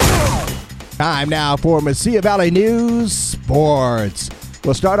Time now for Mesilla Valley News Sports.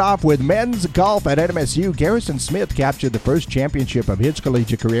 We'll start off with men's golf at NMSU. Garrison Smith captured the first championship of his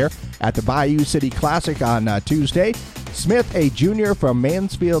collegiate career at the Bayou City Classic on Tuesday. Smith, a junior from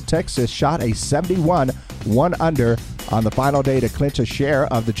Mansfield, Texas, shot a 71 1-under on the final day to clinch a share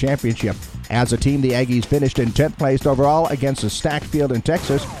of the championship. As a team, the Aggies finished in 10th place overall against a stacked field in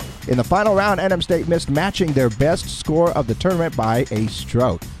Texas. In the final round, NM State missed, matching their best score of the tournament by a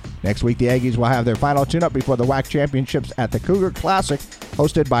stroke. Next week, the Aggies will have their final tune-up before the WAC Championships at the Cougar Classic,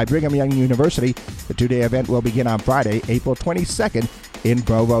 hosted by Brigham Young University. The two-day event will begin on Friday, April 22nd in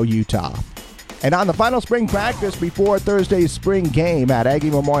Provo, Utah. And on the final spring practice before Thursday's spring game at Aggie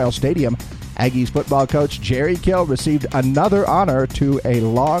Memorial Stadium, Aggies football coach Jerry Kill received another honor to a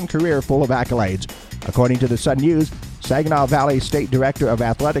long career full of accolades. According to the Sun News, Saginaw Valley State Director of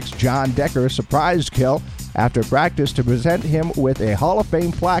Athletics John Decker surprised Kill after practice to present him with a Hall of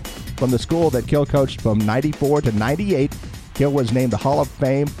Fame plaque from the school that Kill coached from 94 to 98. Kill was named the Hall of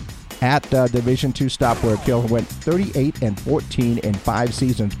Fame at Division II stop where Kill went 38-14 in 5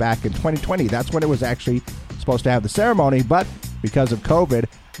 seasons back in 2020. That's when it was actually supposed to have the ceremony, but because of COVID,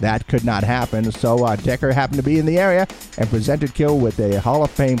 that could not happen. So Decker happened to be in the area and presented Kill with a Hall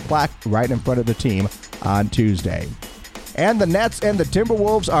of Fame plaque right in front of the team on Tuesday. And the Nets and the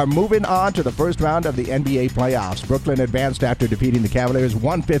Timberwolves are moving on to the first round of the NBA playoffs. Brooklyn advanced after defeating the Cavaliers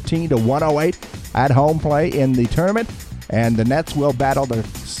 115-108 at home play in the tournament. And the Nets will battle the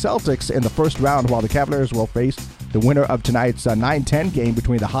Celtics in the first round, while the Cavaliers will face the winner of tonight's 9-10 game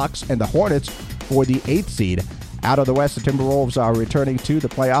between the Hawks and the Hornets for the 8th seed. Out of the West, the Timberwolves are returning to the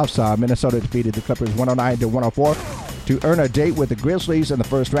playoffs. Minnesota defeated the Clippers 109-104 to earn a date with the Grizzlies in the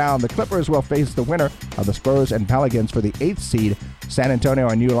first round. The Clippers will face the winner of the Spurs and Pelicans for the 8th seed. San Antonio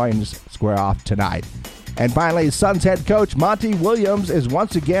and New Orleans square off tonight. And finally, Suns head coach Monty Williams is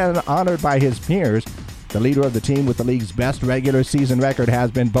once again honored by his peers. The leader of the team with the league's best regular season record has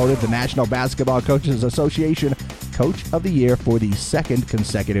been voted the National Basketball Coaches Association Coach of the Year for the second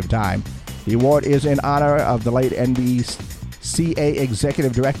consecutive time. The award is in honor of the late NBCA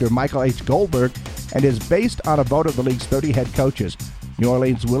Executive Director Michael H. Goldberg and is based on a vote of the league's 30 head coaches. New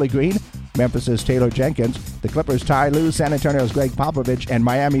Orleans' Willie Green, Memphis' Taylor Jenkins, the Clippers' Ty Lue, San Antonio's Greg Popovich, and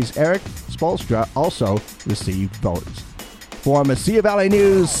Miami's Eric Spoelstra also received votes. For Mesilla Valley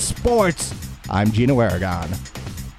News Sports, I'm Gino Aragon.